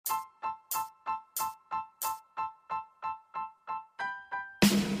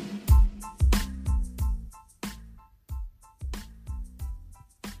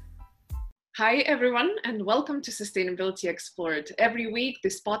Hi, everyone, and welcome to Sustainability Explored. Every week,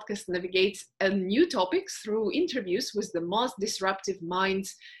 this podcast navigates a new topics through interviews with the most disruptive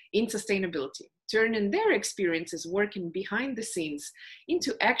minds in sustainability, turning their experiences working behind the scenes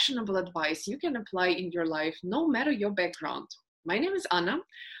into actionable advice you can apply in your life, no matter your background. My name is Anna.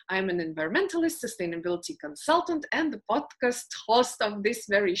 I'm an environmentalist, sustainability consultant, and the podcast host of this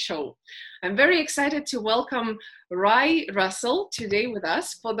very show. I'm very excited to welcome Rai Russell today with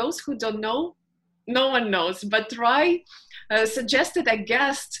us. For those who don't know, no one knows, but Rai suggested a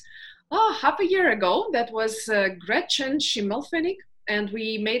guest half a year ago. That was Gretchen Schimmelpfennig, and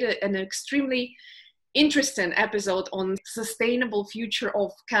we made an extremely interesting episode on sustainable future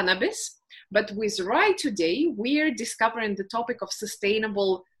of cannabis. But with Rai today, we're discovering the topic of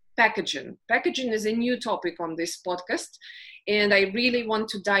sustainable packaging. Packaging is a new topic on this podcast, and I really want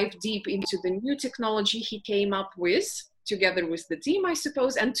to dive deep into the new technology he came up with, together with the team, I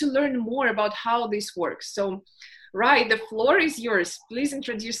suppose, and to learn more about how this works. So, Rai, the floor is yours. Please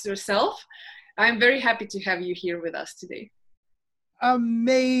introduce yourself. I'm very happy to have you here with us today.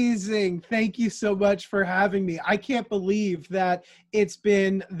 Amazing. Thank you so much for having me. I can't believe that it's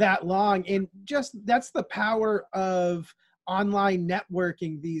been that long. And just that's the power of online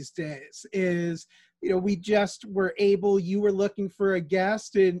networking these days is, we just were able, you were looking for a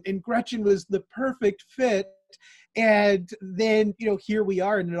guest and Gretchen was the perfect fit. And then, here we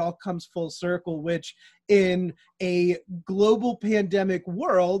are, and it all comes full circle, which in a global pandemic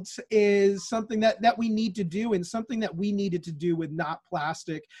world is something that we need to do and something that we needed to do with Not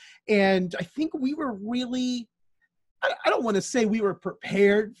Plastic. And I think we were really, I don't want to say we were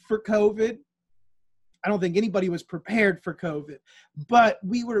prepared for COVID. I don't think anybody was prepared for COVID, but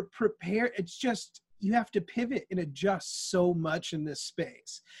we were prepared. It's just, you have to pivot and adjust so much in this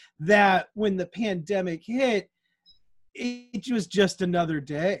space that when the pandemic hit, it was just another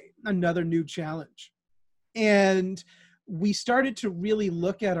day, another new challenge. And we started to really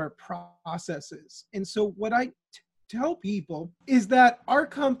look at our processes. And so what I tell people is that our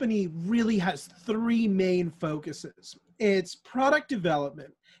company really has three main focuses. It's product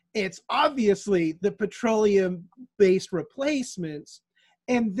development. It's obviously the petroleum-based replacements.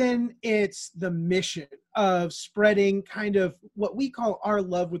 And then it's the mission of spreading kind of what we call our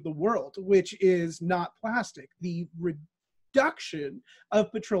love with the world, which is not plastic, the reduction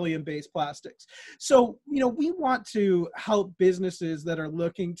of petroleum-based plastics. So, we want to help businesses that are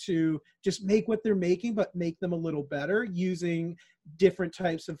looking to just make what they're making, but make them a little better using different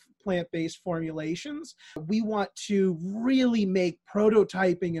types of plant-based formulations. We want to really make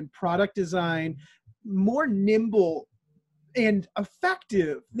prototyping and product design more nimble and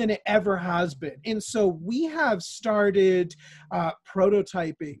effective than it ever has been. And so we have started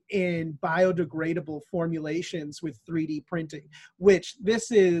prototyping in biodegradable formulations with 3D printing, which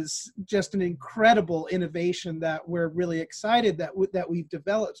this is just an incredible innovation that we're really excited that we've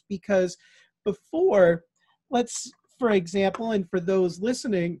developed. Because before, for example, and for those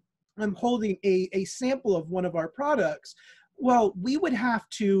listening, I'm holding a sample of one of our products. Well, we would have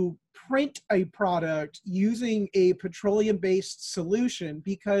to print a product using a petroleum-based solution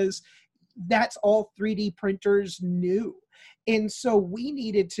because that's all 3D printers knew. And so we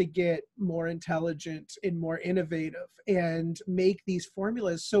needed to get more intelligent and more innovative and make these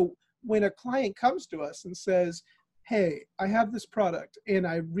formulas. So when a client comes to us and says, hey, I have this product and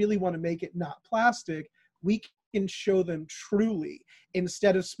I really want to make it not plastic, we can show them truly,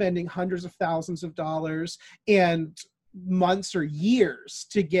 instead of spending hundreds of thousands of dollars and months or years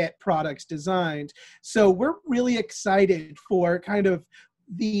to get products designed. So we're really excited for kind of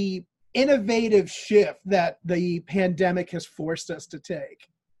the innovative shift that the pandemic has forced us to take.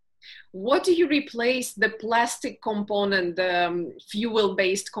 What do you replace the plastic component, the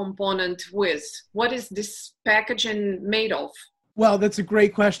fuel-based component with? What is this packaging made of? Well, that's a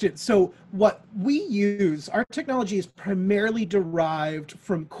great question. So what we use, our technology is primarily derived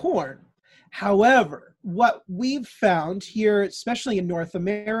from corn. However, what we've found here, especially in North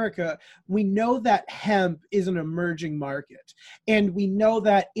America, we know that hemp is an emerging market, and we know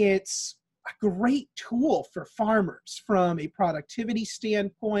that it's a great tool for farmers from a productivity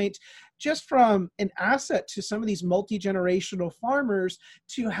standpoint, just from an asset to some of these multi-generational farmers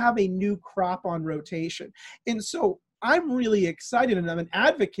to have a new crop on rotation. And so I'm really excited, and I'm an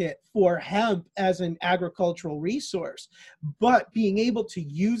advocate for hemp as an agricultural resource, but being able to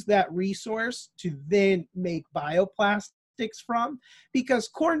use that resource to then make bioplastics from, because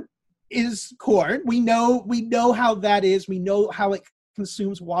corn is corn. We know how that is. We know how it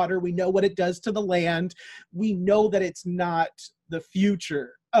consumes water. We know what it does to the land. We know that it's not the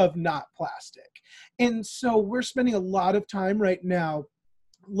future of not plastic. And so we're spending a lot of time right now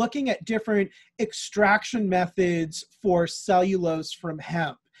looking at different extraction methods for cellulose from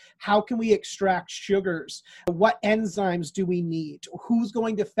hemp. How can we extract sugars? What enzymes do we need? Who's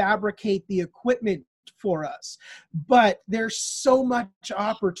going to fabricate the equipment for us? But there's so much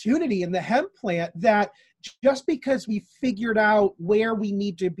opportunity in the hemp plant that just because we figured out where we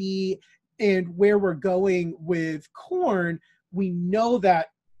need to be and where we're going with corn, we know that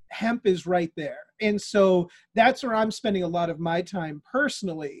hemp is right there. And so that's where I'm spending a lot of my time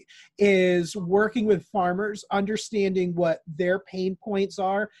personally, is working with farmers, understanding what their pain points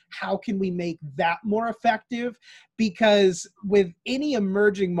are. How can we make that more effective? Because with any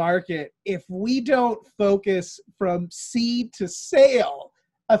emerging market, if we don't focus from seed to sale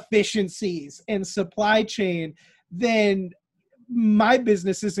efficiencies and supply chain, then my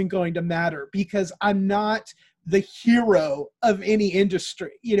business isn't going to matter, because I'm not the hero of any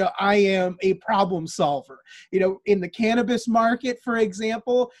industry. I am a problem solver. In the cannabis market, for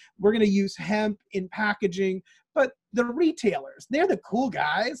example, we're going to use hemp in packaging, but the retailers, they're the cool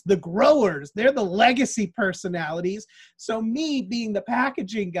guys. The growers, they're the legacy personalities. So me being the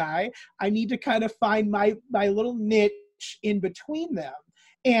packaging guy, I need to kind of find my little niche in between them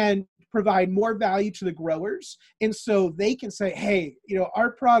and provide more value to the growers. And so they can say, hey, our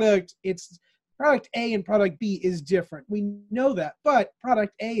product, it's product A and product B is different. We know that, but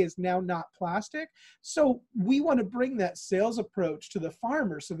product A is now not plastic. So we want to bring that sales approach to the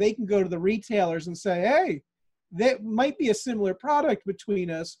farmers so they can go to the retailers and say, hey, that might be a similar product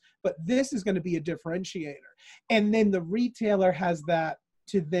between us, but this is going to be a differentiator. And then the retailer has that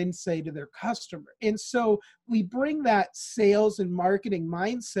to then say to their customer. And so we bring that sales and marketing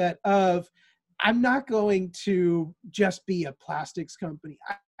mindset of, I'm not going to just be a plastics company.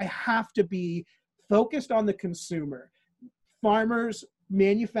 I have to be focused on the consumer. Farmers,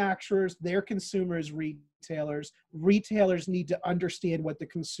 manufacturers, their consumers, retailers. Retailers need to understand what the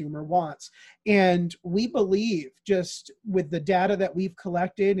consumer wants. And we believe, just with the data that we've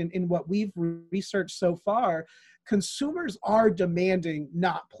collected and what we've researched so far, consumers are demanding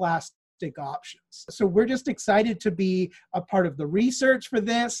not plastic options. So we're just excited to be a part of the research for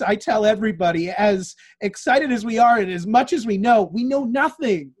this. I tell everybody, as excited as we are and as much as we know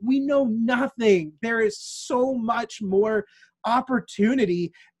nothing. We know nothing. There is so much more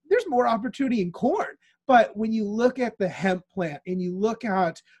opportunity. There's more opportunity in corn. But when you look at the hemp plant and you look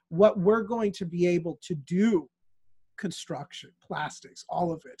at what we're going to be able to do, construction, plastics,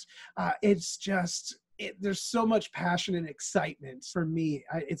 all of it, it's just, there's so much passion and excitement for me.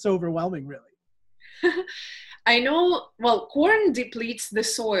 It's overwhelming, really. I know, corn depletes the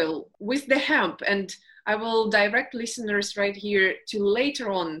soil with the hemp, and I will direct listeners right here to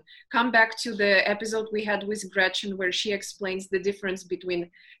later on come back to the episode we had with Gretchen, where she explains the difference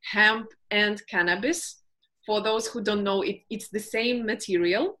between hemp and cannabis. For those who don't know, it's the same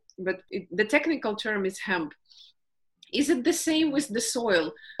material, but the technical term is hemp. Is it the same with the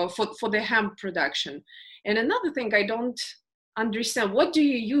soil for the hemp production? And another thing I don't understand, what do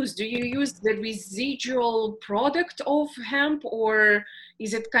you use? Do you use the residual product of hemp, or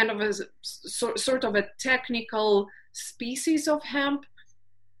is it kind of a sort of a technical species of hemp?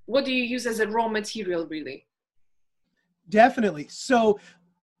 What do you use as a raw material, really? Definitely. So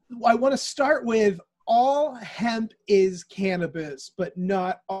I want to start with, all hemp is cannabis, but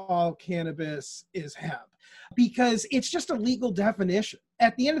not all cannabis is hemp, because it's just a legal definition.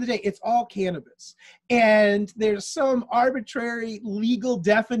 At the end of the day, it's all cannabis. And there's some arbitrary legal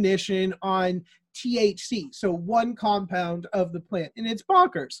definition on THC, so one compound of the plant, and it's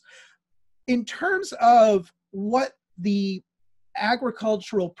bonkers. In terms of what the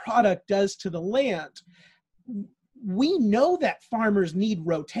agricultural product does to the land, we know that farmers need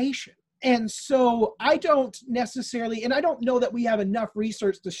rotation. And so I don't necessarily, and I don't know that we have enough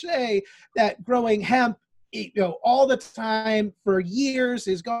research to say that growing hemp, all the time for years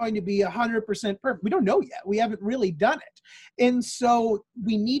is going to be 100% perfect. We don't know yet. We haven't really done it. And so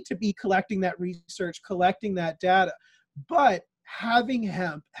we need to be collecting that research, collecting that data. But having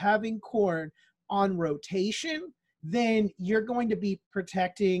hemp, having corn on rotation, then you're going to be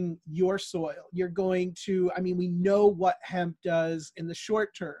protecting your soil. You're going to, we know what hemp does in the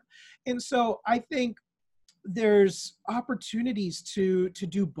short term. And so I think there's opportunities to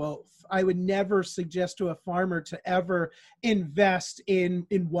do both. I would never suggest to a farmer to ever invest in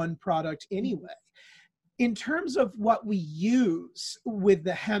one product anyway. In terms of what we use with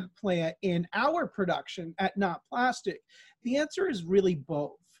the hemp plant in our production at Not Plastic, the answer is really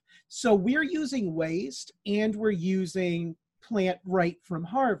both. So we're using waste and we're using plant right from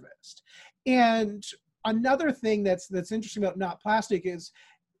harvest. And another thing that's interesting about Not Plastic is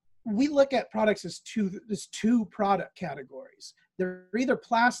we look at products as two product categories. They're either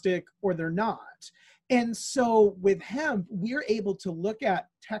plastic or they're not. And so with hemp, we're able to look at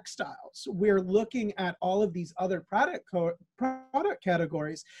textiles. We're looking at all of these other product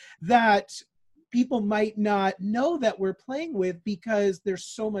categories that people might not know that we're playing with because there's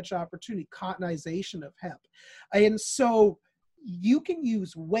so much opportunity, cottonization of hemp. And so you can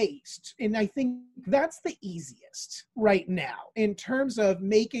use waste. And I think that's the easiest right now in terms of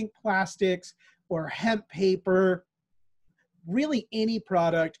making plastics or hemp paper, really any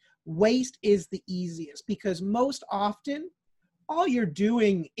product. Waste is the easiest because most often all you're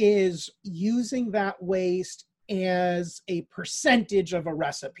doing is using that waste as a percentage of a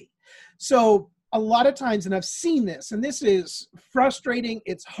recipe. So a lot of times, and I've seen this, and this is frustrating,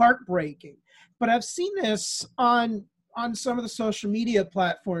 it's heartbreaking, but I've seen this on some of the social media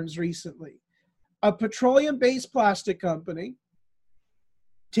platforms recently. A petroleum-based plastic company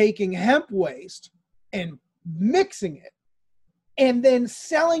taking hemp waste and mixing it and then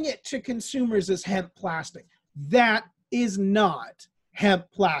selling it to consumers as hemp plastic. That is not hemp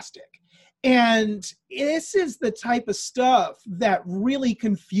plastic. And this is the type of stuff that really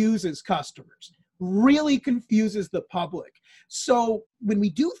confuses customers, really confuses the public. So when we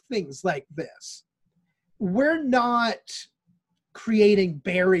do things like this, we're not creating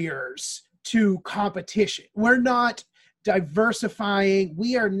barriers to competition. We're not diversifying.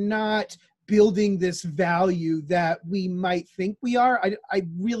 We are not building this value that we might think we are. I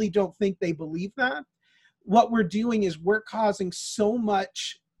really don't think they believe that. What we're doing is we're causing so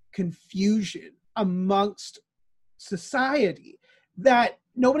much confusion amongst society that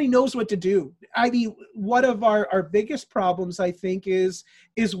nobody knows what to do. I mean, one of our biggest problems, I think, is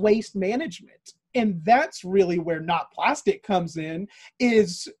waste management. And that's really where Not Plastic comes in,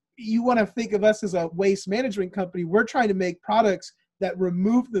 is you want to think of us as a waste management company. We're trying to make products that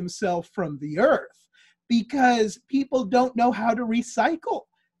remove themselves from the earth because people don't know how to recycle.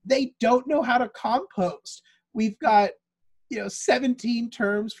 They don't know how to compost. We've got 17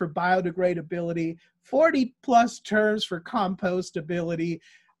 terms for biodegradability, 40 plus terms for compostability,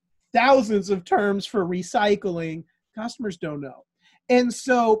 thousands of terms for recycling. Customers don't know. And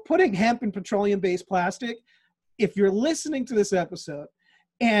so putting hemp and petroleum-based plastic, if you're listening to this episode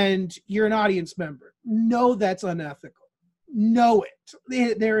and you're an audience member, know that's unethical. Know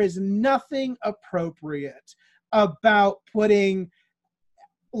it. There is nothing appropriate about putting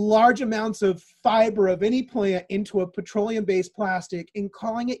large amounts of fiber of any plant into a petroleum-based plastic and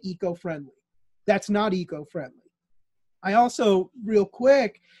calling it eco-friendly. That's not eco-friendly. I also, real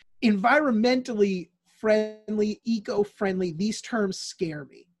quick, environmentally friendly, eco-friendly, these terms scare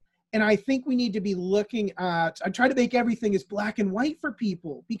me. And I think we need to be looking at, I try to make everything as black and white for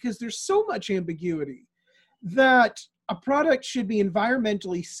people because there's so much ambiguity that a product should be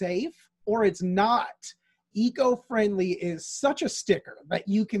environmentally safe or it's not. Eco-friendly is such a sticker that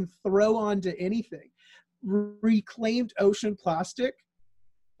you can throw onto anything. Reclaimed ocean plastic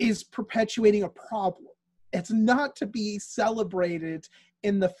is perpetuating a problem. It's not to be celebrated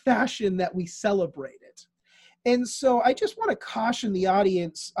in the fashion that we celebrate it. And so I just want to caution the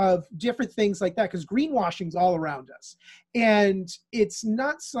audience of different things like that because greenwashing is all around us. And it's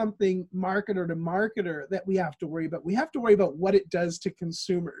not something marketer to marketer that we have to worry about. We have to worry about what it does to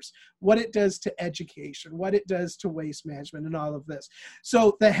consumers, what it does to education, what it does to waste management and all of this.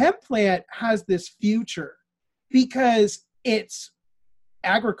 So the hemp plant has this future because it's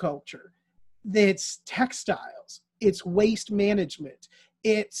agriculture, it's textiles, it's waste management,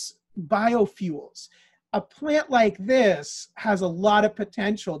 it's biofuels. A plant like this has a lot of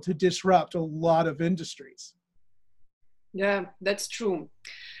potential to disrupt a lot of industries. Yeah, that's true.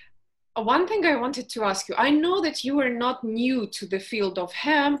 One thing I wanted to ask you, I know that you are not new to the field of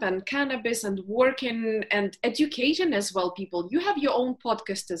hemp and cannabis and working and educating as well, people. You have your own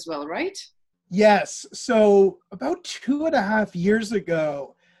podcast as well, right? Yes. So about 2.5 years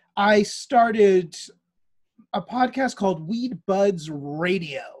ago, I started a podcast called Weed Buds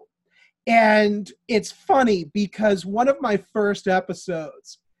Radio. And it's funny because one of my first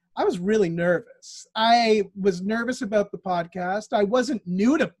episodes, I was really nervous. I was nervous about the podcast. I wasn't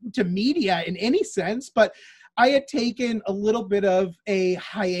new to media in any sense, but I had taken a little bit of a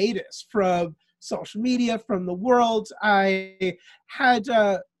hiatus from social media, from the world. I had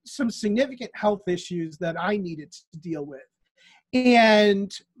some significant health issues that I needed to deal with.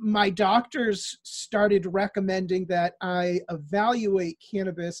 And my doctors started recommending that I evaluate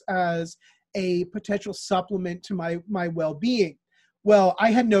cannabis as a potential supplement to my well-being. Well,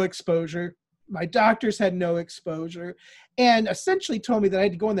 I had no exposure. My doctors had no exposure and essentially told me that I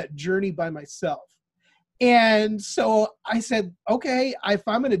had to go on that journey by myself. And so I said, okay, if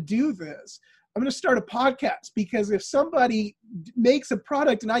I'm going to do this, I'm going to start a podcast, because if somebody makes a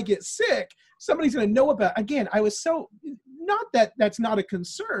product and I get sick, somebody's going to know about it. Again, I was so, not that that's not a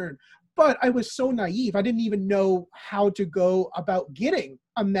concern, but I was so naive. I didn't even know how to go about getting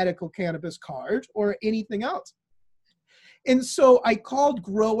a medical cannabis card or anything else. And so I called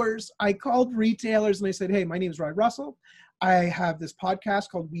growers, I called retailers, and I said, hey, my name is Roy Russell. I have this podcast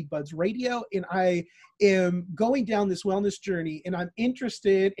called Weed Buds Radio, and I am going down this wellness journey, and I'm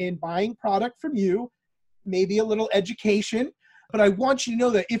interested in buying product from you, maybe a little education, but I want you to know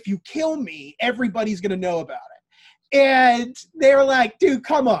that if you kill me, everybody's going to know about it. And they were like, dude,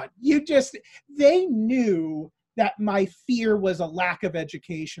 come on. They knew that my fear was a lack of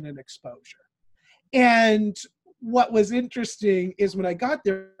education and exposure. And what was interesting is when I got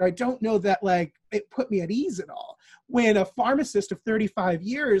there, I don't know that it put me at ease at all. When a pharmacist of 35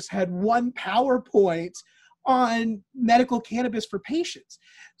 years had one PowerPoint on medical cannabis for patients.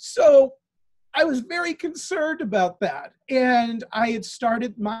 So I was very concerned about that. And I had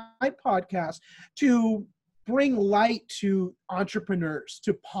started my podcast to bring light to entrepreneurs,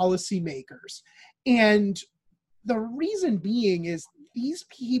 to policymakers. And the reason being is these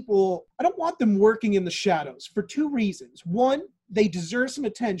people, I don't want them working in the shadows for two reasons. One, they deserve some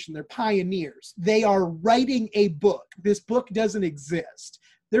attention. They're pioneers. They are writing a book. This book doesn't exist.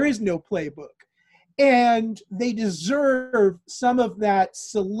 There is no playbook. And they deserve some of that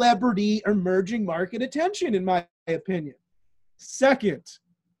celebrity emerging market attention, in my opinion. Second,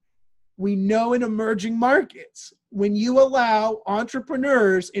 we know in emerging markets, when you allow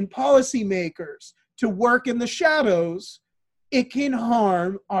entrepreneurs and policymakers to work in the shadows, it can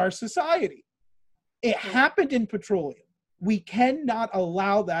harm our society. It happened in petroleum. We cannot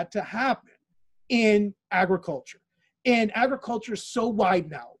allow that to happen in agriculture. And agriculture is so wide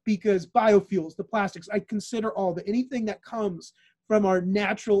now because biofuels, the plastics, I consider all the anything that comes from our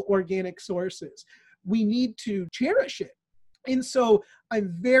natural organic sources. We need to cherish it. And so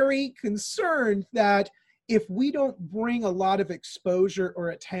I'm very concerned that if we don't bring a lot of exposure or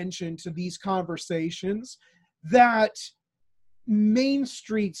attention to these conversations, that Main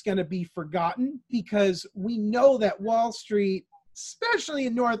Street's going to be forgotten, because we know that Wall Street, especially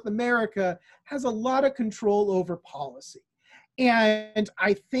in North America, has a lot of control over policy. And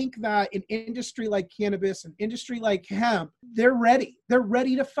I think that an industry like cannabis, an industry like hemp, they're ready. They're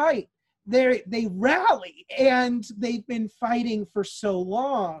ready to fight. They rally, and they've been fighting for so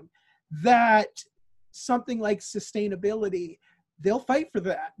long that something like sustainability, they'll fight for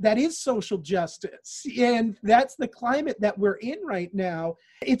that. That is social justice. And that's the climate that we're in right now.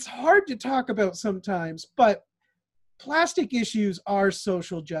 It's hard to talk about sometimes, but plastic issues are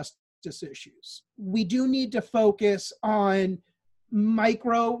social justice issues. We do need to focus on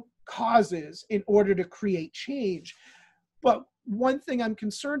micro causes in order to create change. But one thing I'm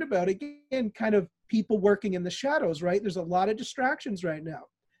concerned about, again, kind of people working in the shadows, right? There's a lot of distractions right now.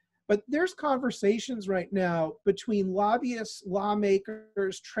 But there's conversations right now between lobbyists,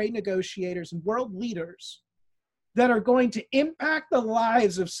 lawmakers, trade negotiators, and world leaders that are going to impact the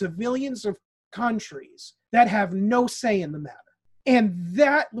lives of civilians of countries that have no say in the matter. And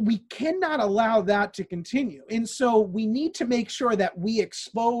that we cannot allow that to continue. And so we need to make sure that we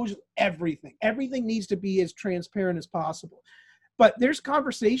expose everything. Everything needs to be as transparent as possible. But there's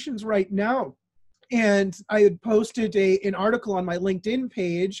conversations right now. And I had posted an article on my LinkedIn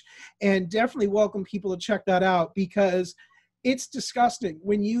page, and definitely welcome people to check that out, because it's disgusting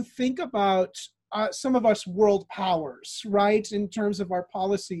when you think about some of us world powers, right, in terms of our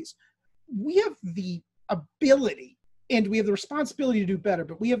policies. We have the ability, and we have the responsibility to do better,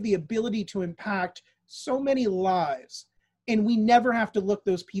 but we have the ability to impact so many lives, and we never have to look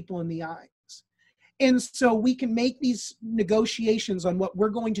those people in the eyes. And so we can make these negotiations on what we're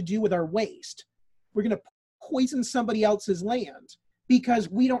going to do with our waste. We're going to poison somebody else's land because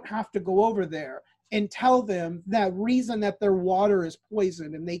we don't have to go over there and tell them that reason that their water is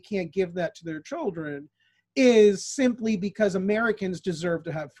poisoned and they can't give that to their children is simply because Americans deserve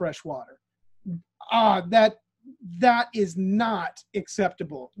to have fresh water. That is not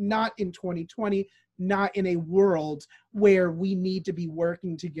acceptable, not in 2020, not in a world where we need to be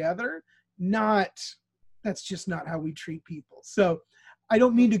working together. That's just not how we treat people. So I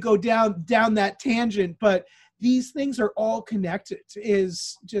don't mean to go down that tangent, but these things are all connected,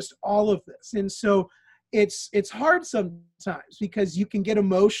 is just all of this. And so it's hard sometimes because you can get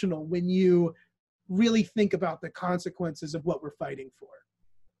emotional when you really think about the consequences of what we're fighting for.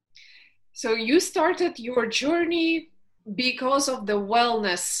 So you started your journey because of the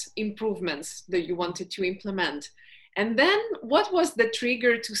wellness improvements that you wanted to implement. And then what was the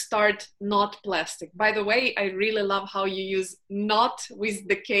trigger to start Not Plastic? By the way, I really love how you use not with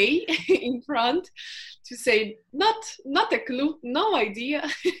the K in front to say not a clue, no idea.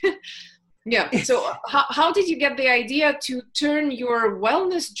 Yeah. So how did you get the idea to turn your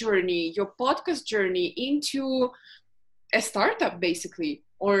wellness journey, your podcast journey into a startup basically,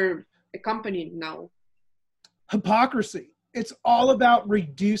 or a company now? Hypocrisy. It's all about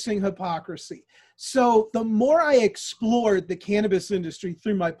reducing hypocrisy. So the more I explored the cannabis industry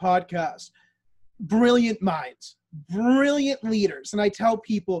through my podcast, brilliant minds, brilliant leaders. And I tell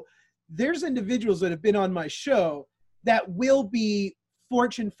people, there's individuals that have been on my show that will be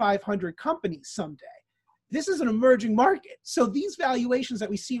Fortune 500 companies someday. This is an emerging market. So these valuations that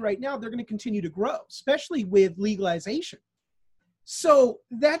we see right now, they're going to continue to grow, especially with legalization. So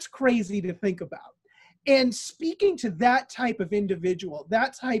that's crazy to think about. And speaking to that type of individual,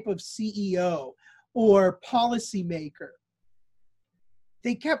 that type of CEO or policymaker,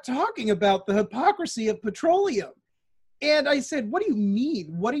 they kept talking about the hypocrisy of petroleum. And I said, what do you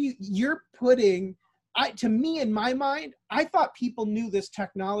mean? You're putting, to me, in my mind, I thought people knew this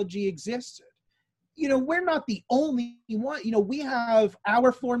technology existed. We're not the only one. We have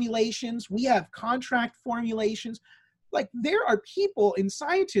our formulations, we have contract formulations. Like, there are people and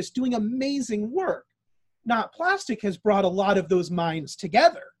scientists doing amazing work. Not Plastic has brought a lot of those minds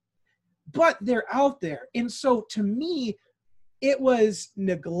together, but they're out there. And so to me, it was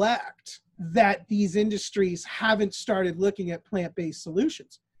neglect that these industries haven't started looking at plant-based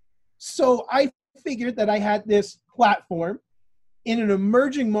solutions. So I figured that I had this platform in an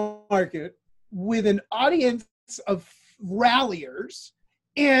emerging market with an audience of ralliers,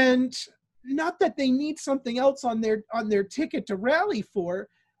 and not that they need something else on their ticket to rally for,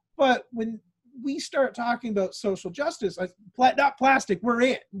 but when we start talking about social justice, Not Plastic, we're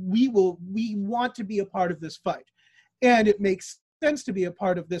in. We want to be a part of this fight. And it makes sense to be a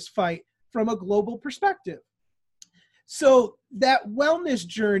part of this fight from a global perspective. So that wellness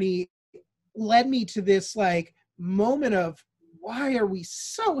journey led me to this moment of, why are we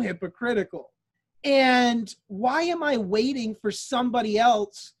so hypocritical? And why am I waiting for somebody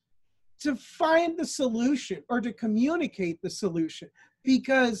else to find the solution or to communicate the solution?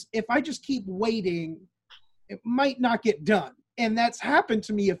 Because if I just keep waiting, it might not get done. And that's happened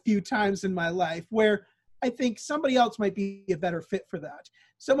to me a few times in my life where I think somebody else might be a better fit for that.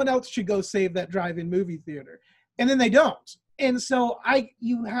 Someone else should go save that drive-in movie theater. And then they don't. And so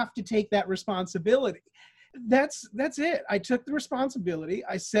you have to take that responsibility. That's it. I took the responsibility.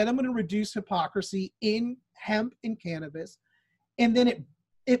 I said I'm going to reduce hypocrisy in hemp and cannabis. And then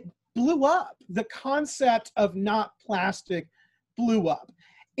it blew up. The concept of Not Plastic blew up.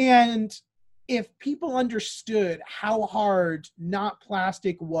 And if people understood how hard Not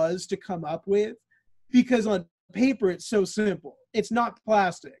Plastic was to come up with, because on paper it's so simple. It's not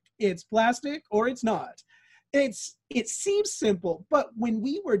plastic. It's plastic or it's not. It seems simple, but when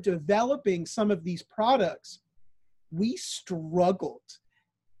we were developing some of these products, we struggled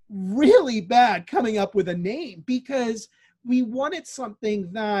really bad coming up with a name because we wanted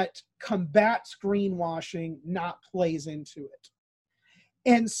something that combats greenwashing, not plays into it.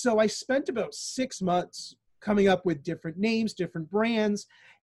 And so I spent about 6 months coming up with different names, different brands.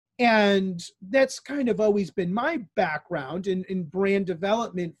 And that's kind of always been my background in brand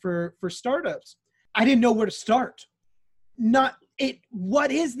development for startups. I didn't know where to start.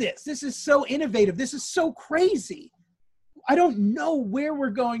 What is this? This is so innovative. This is so crazy. I don't know where we're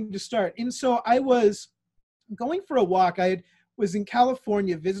going to start. And so I was going for a walk. I was in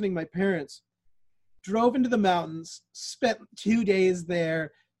California visiting my parents, drove into the mountains, spent 2 days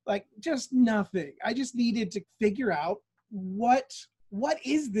there, just nothing. I just needed to figure out what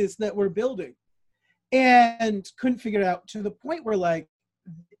is this that we're building? And couldn't figure it out, to the point where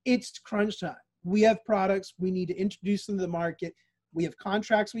it's crunch time. We have products. We need to introduce them to the market. We have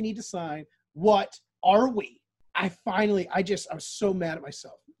contracts we need to sign. What are we? I was so mad at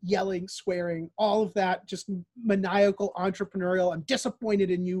myself, yelling, swearing, all of that, just maniacal, entrepreneurial. I'm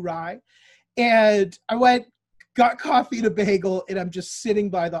disappointed in you, Rye. And I went, got coffee and a bagel, and I'm just sitting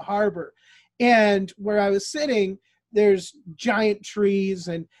by the harbor. And where I was sitting, there's giant trees,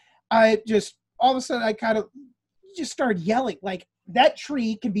 and I just, all of a sudden, I kind of just started yelling, that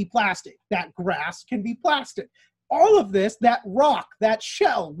tree can be plastic, that grass can be plastic. All of this, that rock, that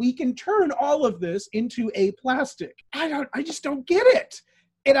shell, we can turn all of this into a plastic. I just don't get it.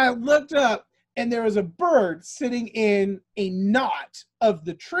 And I looked up, and there was a bird sitting in a knot of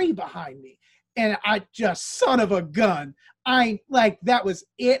the tree behind me. And I just, son of a gun, that was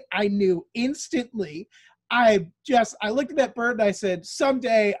it. I knew instantly. I looked at that bird and I said,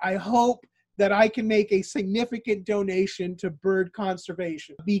 someday I hope that I can make a significant donation to bird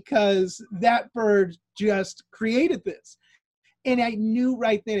conservation because that bird just created this. And I knew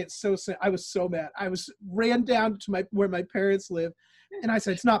right then I was so mad. Ran down to where my parents live, and I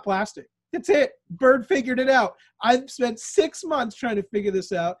said, it's not plastic. That's it. Bird figured it out. I've spent 6 months trying to figure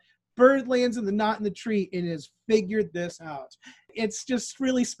this out. Bird lands in the knot in the tree and has figured this out. It's just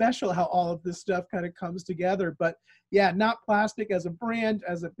really special how all of this stuff kind of comes together. But yeah, Not Plastic as a brand,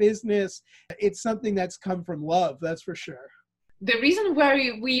 as a business, it's something that's come from love, that's for sure. The reason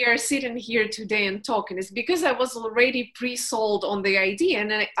why we are sitting here today and talking is because I was already pre-sold on the idea,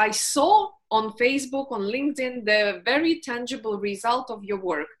 and I saw on Facebook, on LinkedIn, the very tangible result of your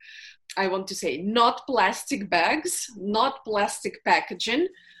work. I want to say, not plastic bags, not plastic packaging.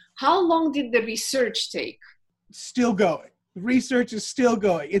 How long did the research take? Still going. The research is still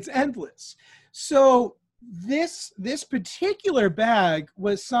going. It's endless. So this particular bag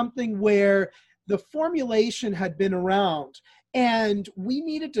was something where the formulation had been around, and we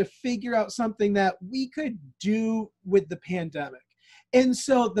needed to figure out something that we could do with the pandemic. And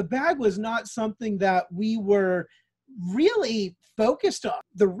so the bag was not something that we were really focused on.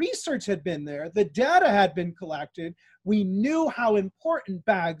 The research had been there. The data had been collected. We knew how important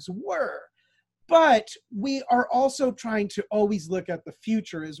bags were. But we are also trying to always look at the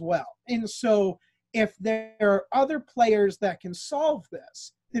future as well. And so if there are other players that can solve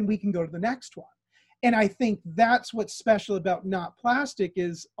this, then we can go to the next one. And I think that's what's special about Not Plastic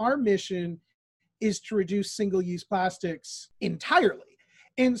is our mission is to reduce single-use plastics entirely.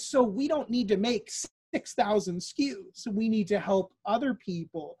 And so we don't need to make 6,000 SKUs. We need to help other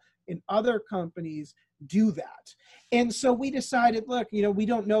people in other companies do that. And so we decided, look, we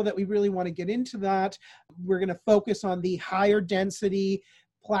don't know that we really want to get into that. We're going to focus on the higher density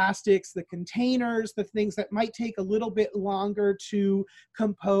plastics, the containers, the things that might take a little bit longer to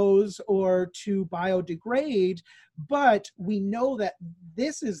compose or to biodegrade. But we know that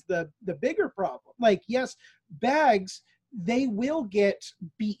this is the bigger problem. Like, yes, bags, they will get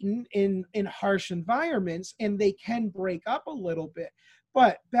beaten in harsh environments and they can break up a little bit.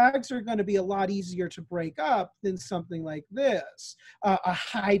 But bags are going to be a lot easier to break up than something like this, a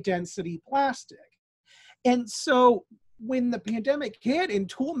high density plastic. And so when the pandemic hit and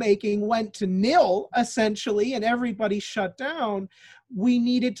tool making went to nil, essentially, and everybody shut down, we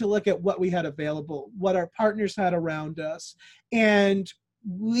needed to look at what we had available, what our partners had around us. And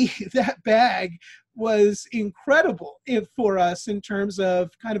that bag was incredible for us in terms of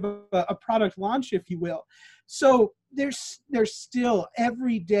kind of a product launch, if you will. So there's still,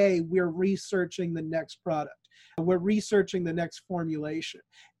 every day we're researching the next product. We're researching the next formulation.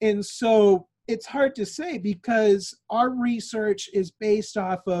 And so it's hard to say because our research is based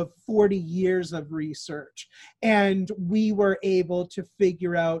off of 40 years of research. And we were able to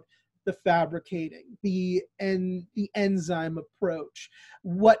figure out the fabricating, the enzyme approach,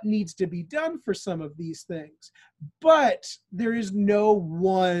 what needs to be done for some of these things. But there is no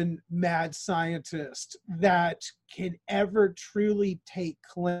one mad scientist that can ever truly take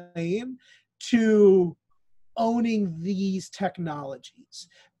claim to owning these technologies.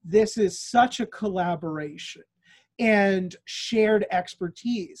 This is such a collaboration and shared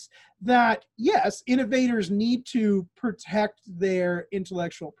expertise that, yes, innovators need to protect their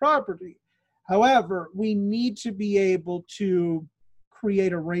intellectual property. However, we need to be able to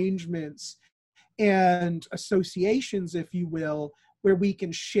create arrangements and associations, if you will, where we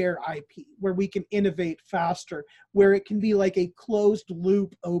can share IP, where we can innovate faster, where it can be like a closed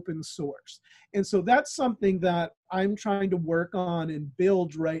loop open source. And so that's something that I'm trying to work on and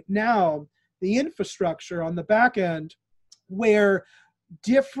build right now, the infrastructure on the back end, where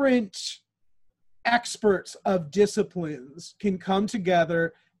different experts of disciplines can come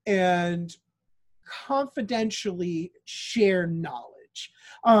together and confidentially share knowledge.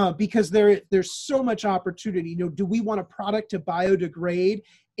 Because there's so much opportunity. Do we want a product to biodegrade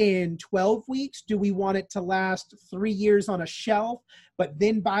in 12 weeks? Do we want it to last 3 years on a shelf, but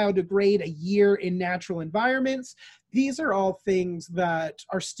then biodegrade a year in natural environments? These are all things that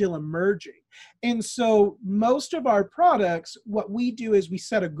are still emerging. And so most of our products, what we do is we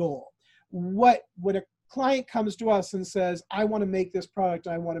set a goal. When a client comes to us and says, I want to make this product,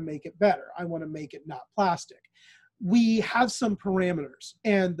 I want to make it better, I want to make it not plastic, we have some parameters.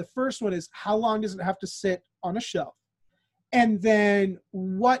 And the first one is, how long does it have to sit on a shelf? And then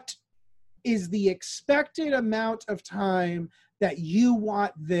what is the expected amount of time that you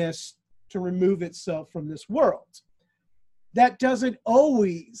want this to remove itself from this world? That doesn't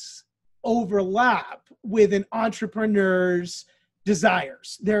always overlap with an entrepreneur's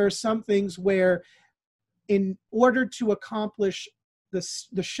desires. There are some things where in order to accomplish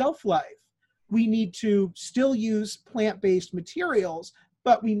the shelf life, we need to still use plant-based materials,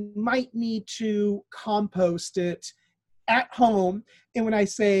 but we might need to compost it at home. And when I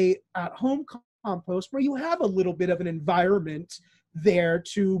say at home compost, where you have a little bit of an environment there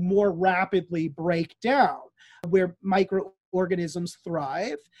to more rapidly break down, where microorganisms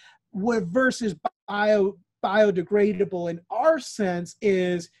thrive, versus biodegradable in our sense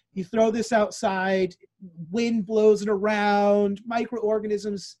is you throw this outside, wind blows it around,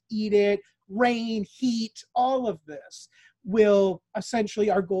 microorganisms eat it, rain, heat, all of this will essentially,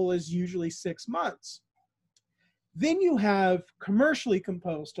 our goal is usually 6 months. Then you have commercially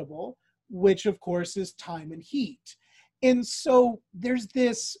compostable, which of course is time and heat. And so there's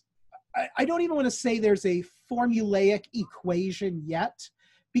this, I don't even want to say there's a formulaic equation yet,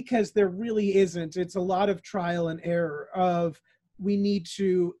 because there really isn't. It's a lot of trial and error of we need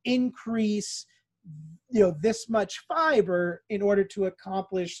to increase, this much fiber in order to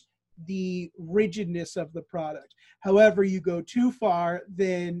accomplish the rigidness of the product. However, you go too far,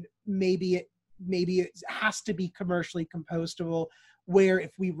 then maybe it has to be commercially compostable, where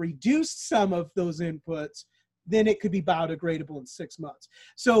if we reduce some of those inputs, then it could be biodegradable in 6 months.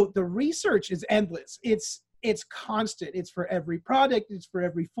 So the research is endless. It's constant. It's for every product, it's for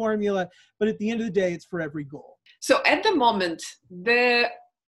every formula, but at the end of the day, it's for every goal. So at the moment, the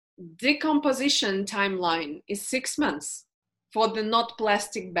decomposition timeline is 6 months for the not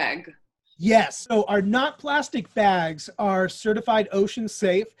plastic bag. Yes. So our not plastic bags are certified ocean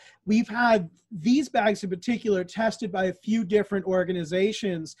safe. We've had these bags in particular tested by a few different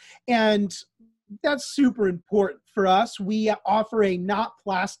organizations, and that's super important for us. We offer a not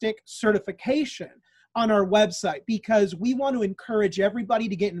plastic certification on our website because we want to encourage everybody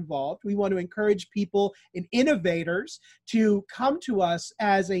to get involved. We want to encourage people and innovators to come to us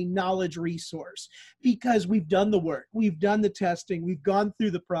as a knowledge resource because we've done the work, we've done the testing, we've gone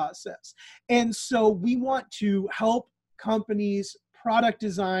through the process. And so we want to help companies, product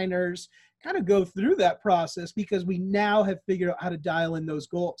designers, kind of go through that process because we now have figured out how to dial in those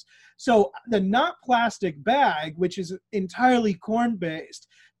goals. So the not plastic bag, which is entirely corn-based,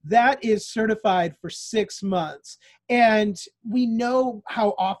 that is certified for 6 months. And we know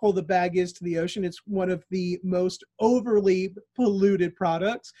how awful the bag is to the ocean. It's one of the most overly polluted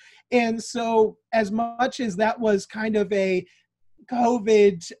products. And so as much as that was kind of a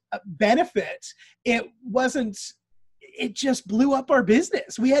COVID benefit, it just blew up our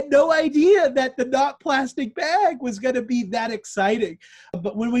business. We had no idea that the not plastic bag was going to be that exciting.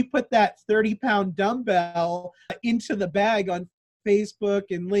 But when we put that 30-pound dumbbell into the bag on Facebook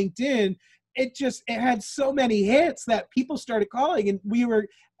and LinkedIn, it had so many hits that people started calling. And we were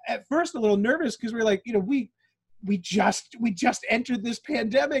at first a little nervous because we were like, we just entered this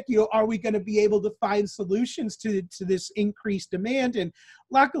pandemic. Are we going to be able to find solutions to this increased demand? And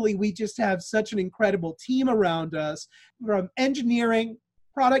luckily, we just have such an incredible team around us, from engineering,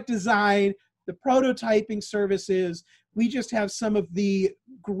 product design, the prototyping services. We just have some of the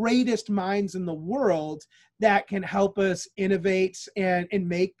greatest minds in the world that can help us innovate and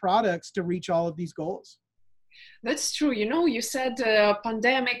make products to reach all of these goals. That's true. You said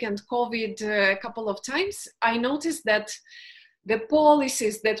pandemic and COVID a couple of times. I noticed that the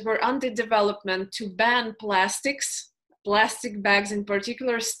policies that were under development to ban plastic bags in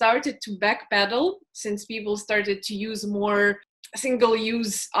particular, started to backpedal since people started to use more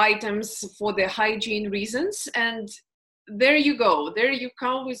single-use items for the hygiene reasons. And there you go. There you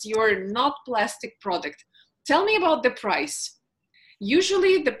come with your not plastic product. Tell me about the price.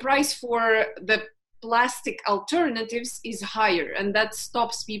 Usually the price for the plastic alternatives is higher, and that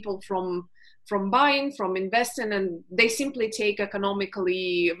stops people from buying, from investing, and they simply take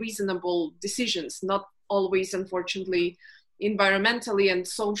economically reasonable decisions, not always, unfortunately, environmentally and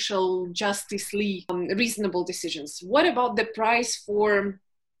social justice-ly reasonable decisions. What about the price for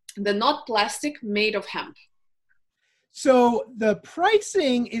the not plastic made of hemp? So the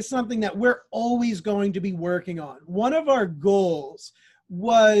pricing is something that we're always going to be working on. One of our goals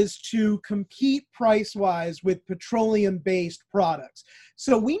was to compete price-wise with petroleum-based products.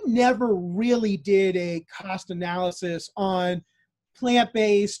 So we never really did a cost analysis on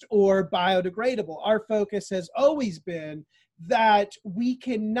plant-based or biodegradable. Our focus has always been that we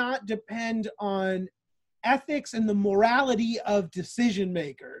cannot depend on ethics and the morality of decision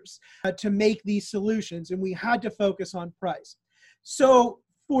makers to make these solutions, and we had to focus on price. So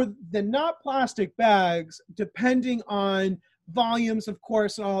for the not plastic bags, depending on volumes, of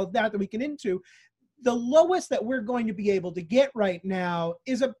course, and all of that we get into, the lowest that we're going to be able to get right now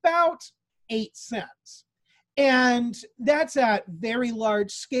is about 8 cents. And that's at very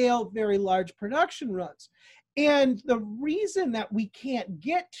large scale, very large production runs. And the reason that we can't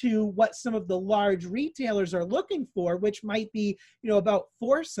get to what some of the large retailers are looking for, which might be, about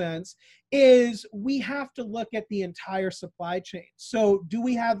 4 cents, is we have to look at the entire supply chain. So do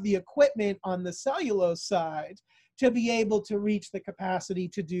we have the equipment on the cellulose side to be able to reach the capacity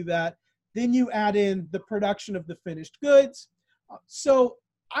to do that? Then you add in the production of the finished goods. So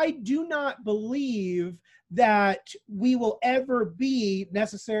I do not believe that we will ever be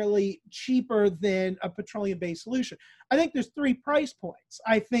necessarily cheaper than a petroleum-based solution. I think there's 3 price points.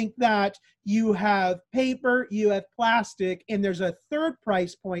 I think that you have paper, you have plastic, and there's a 3rd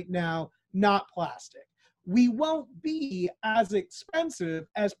price point now, not plastic. We won't be as expensive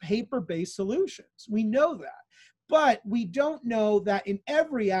as paper-based solutions. We know that. But we don't know that in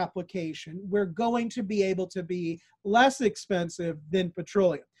every application, we're going to be able to be less expensive than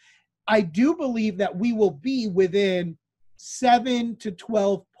petroleum. I do believe that we will be within 7 to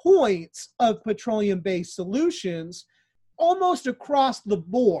 12 points of petroleum-based solutions almost across the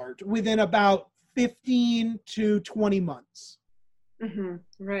board within about 15 to 20 months.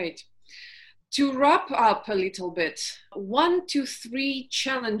 Right. To wrap up a little bit, 1 to 3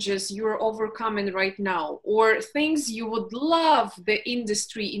 challenges you're overcoming right now, or things you would love the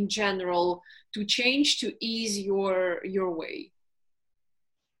industry in general to change to ease your way.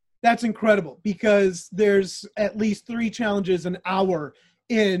 That's incredible, because there's at least 3 challenges an hour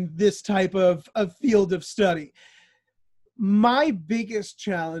in this type of field of study. My biggest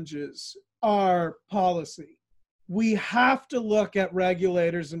challenges are policy. We have to look at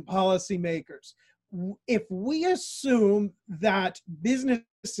regulators and policymakers. If we assume that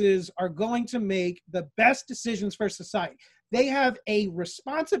businesses are going to make the best decisions for society, they have a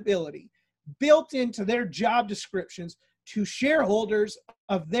responsibility built into their job descriptions to shareholders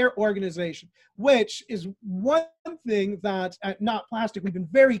of their organization, which is one thing that at Not Plastic we've been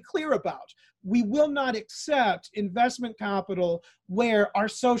very clear about. We will not accept investment capital where our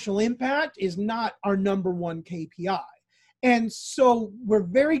social impact is not our number 1 KPI. And so we're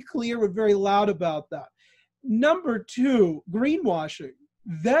very clear, we're very loud about that. Number 2, greenwashing.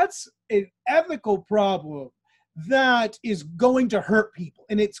 That's an ethical problem that is going to hurt people,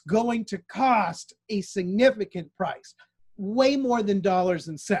 and it's going to cost a significant price, way more than dollars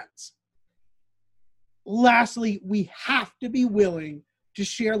and cents. Lastly, we have to be willing to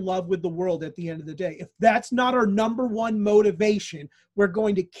share love with the world at the end of the day. If that's not our number 1 motivation, we're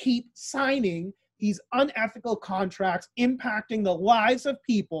going to keep signing these unethical contracts impacting the lives of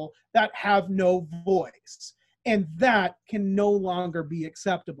people that have no voice. And that can no longer be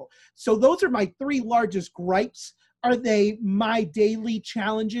acceptable. So those are my 3 largest gripes. Are they my daily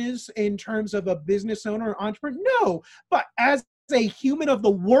challenges in terms of a business owner or entrepreneur? No, but as a human of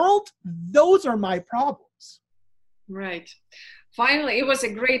the world, those are my problems. Right. Finally, it was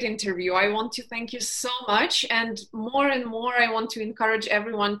a great interview. I want to thank you so much. And more, I want to encourage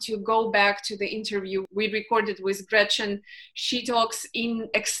everyone to go back to the interview we recorded with Gretchen. She talks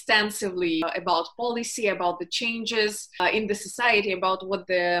extensively about policy, about the changes in the society, about what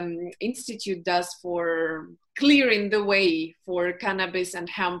the Institute does for clearing the way for cannabis and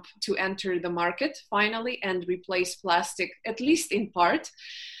hemp to enter the market finally and replace plastic, at least in part.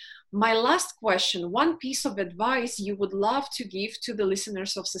 My last question, one piece of advice you would love to give to the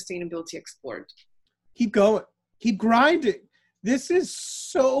listeners of Sustainability Explored? Keep going. Keep grinding. This is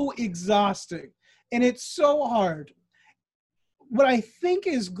so exhausting and it's so hard. What I think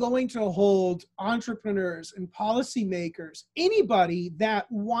is going to hold entrepreneurs and policymakers, anybody that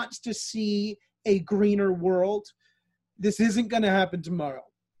wants to see a greener world, this isn't going to happen tomorrow.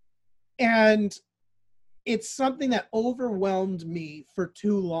 And it's something that overwhelmed me for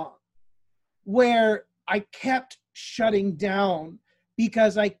too long, where I kept shutting down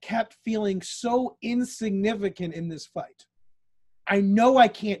because I kept feeling so insignificant in this fight. I know I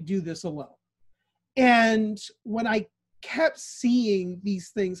can't do this alone. And when I kept seeing these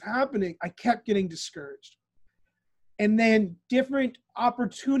things happening, I kept getting discouraged. And then different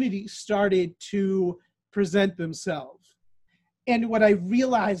opportunities started to present themselves. And what I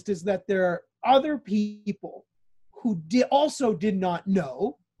realized is that there are other people who also did not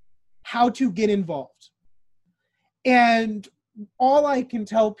know how to get involved. And all I can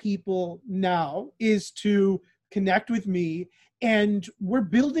tell people now is to connect with me, and we're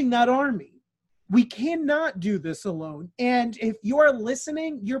building that army. We cannot do this alone. And if you're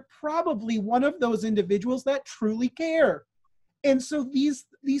listening, you're probably one of those individuals that truly care. And so these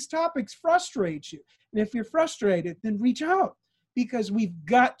topics frustrate you. And if you're frustrated, then reach out, because we've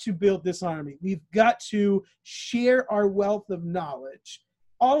got to build this army. We've got to share our wealth of knowledge,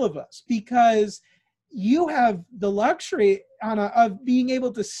 all of us, because you have the luxury, Anna, of being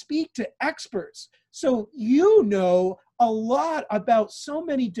able to speak to experts So you know a lot about so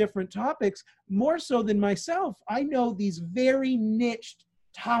many different topics, more so than myself. I know these very niched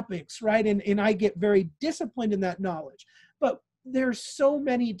topics, right? And I get very disciplined in that knowledge. But there's so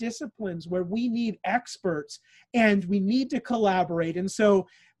many disciplines where we need experts and we need to collaborate. And so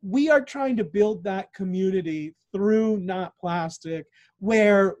we are trying to build that community through Not Plastic,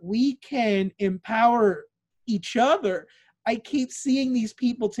 where we can empower each other. I keep seeing these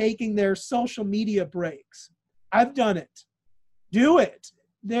people taking their social media breaks. I've done it. Do it.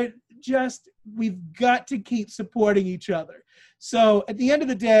 We've got to keep supporting each other. So at the end of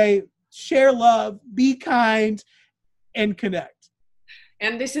the day, share love, be kind, and connect.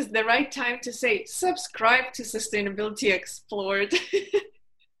 And this is the right time to say, subscribe to Sustainability Explored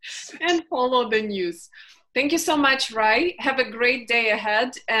and follow the news. Thank you so much, Rai. Have a great day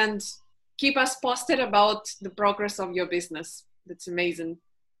ahead and keep us posted about the progress of your business. That's amazing.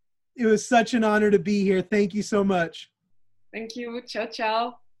 It was such an honor to be here. Thank you so much. Thank you. Ciao,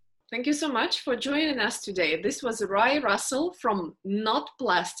 ciao. Thank you so much for joining us today. This was Rai Russell from Not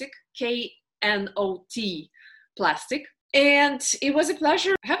Plastic, KNOT Plastic. And it was a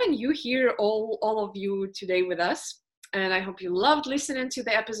pleasure having you here, all of you today with us. And I hope you loved listening to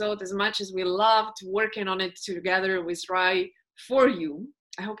the episode as much as we loved working on it together with Rai for you.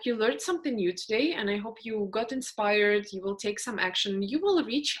 I hope you learned something new today, and I hope you got inspired. You will take some action. You will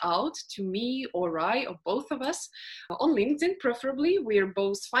reach out to me or Rai or both of us on LinkedIn, preferably. We are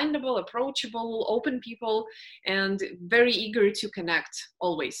both findable, approachable, open people, and very eager to connect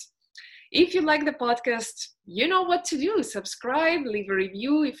always. If you like the podcast, you know what to do. Subscribe, leave a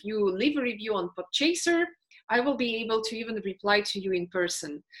review. If you leave a review on Podchaser, I will be able to even reply to you in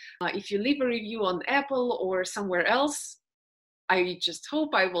person. If you leave a review on Apple or somewhere else, I just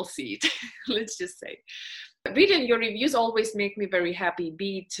hope I will see it. Let's just say. Reading your reviews always make me very happy,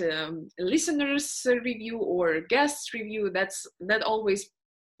 be it a listener's review or guest's review. That always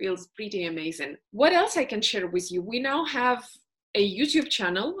feels pretty amazing. What else I can share with you? We now have a YouTube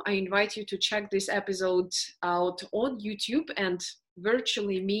channel. I invite you to check this episode out on YouTube and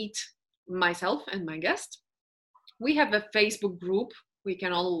virtually meet myself and my guest. We have a Facebook group. We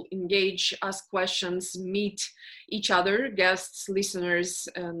can all engage, ask questions, meet each other, guests, listeners,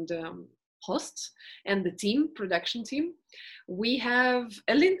 and hosts, and the team, production team. We have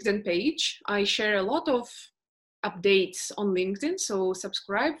a LinkedIn page. I share a lot of updates on LinkedIn, so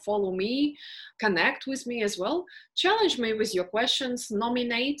subscribe, follow me, connect with me as well. Challenge me with your questions,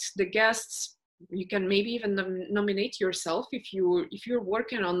 nominate the guests. You can maybe even nominate yourself if you're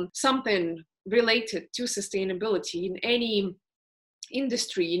working on something related to sustainability in any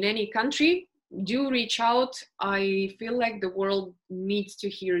industry, in any country. Do reach out. I feel like the world needs to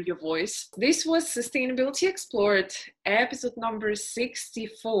hear your voice. This was Sustainability Explored, episode number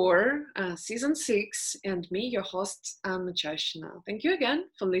 64, season 6, and me, your host, Anna Chashina. Thank you again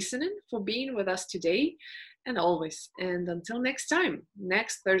for listening, for being with us today and always. And until next time,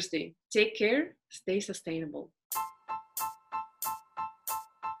 next Thursday, take care, stay sustainable.